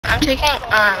I'm taking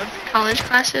college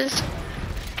classes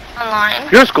online.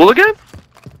 You're in school again?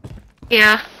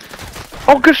 Yeah.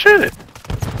 Oh, good shit.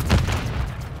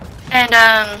 And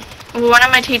one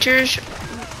of my teachers,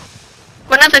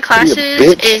 one of the classes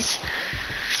is,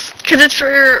 because it's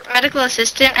for medical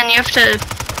assistant, and you have to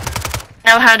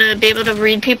know how to be able to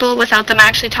read people without them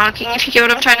actually talking, if you get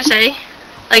what I'm trying to say.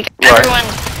 Like, everyone,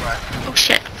 oh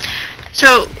shit.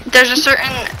 So, there's a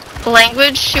certain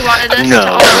language she wanted us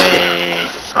to all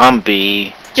I'm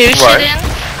B. do shit in,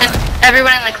 and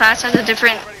everyone in the class has a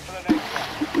different,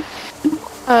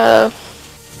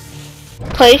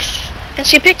 place. And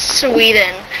she picked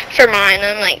Sweden for mine,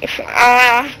 and I'm like,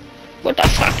 what the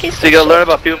fuck is So you gotta learn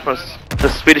about people from the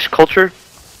Swedish culture?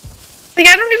 Like,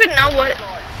 I don't even know what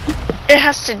it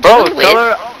has to do Bro, with. tell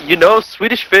her, you know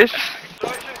Swedish fish?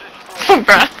 Oh,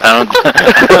 bruh. I don't think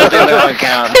that would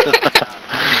count.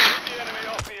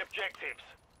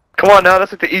 Come on now,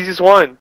 that's like the easiest one.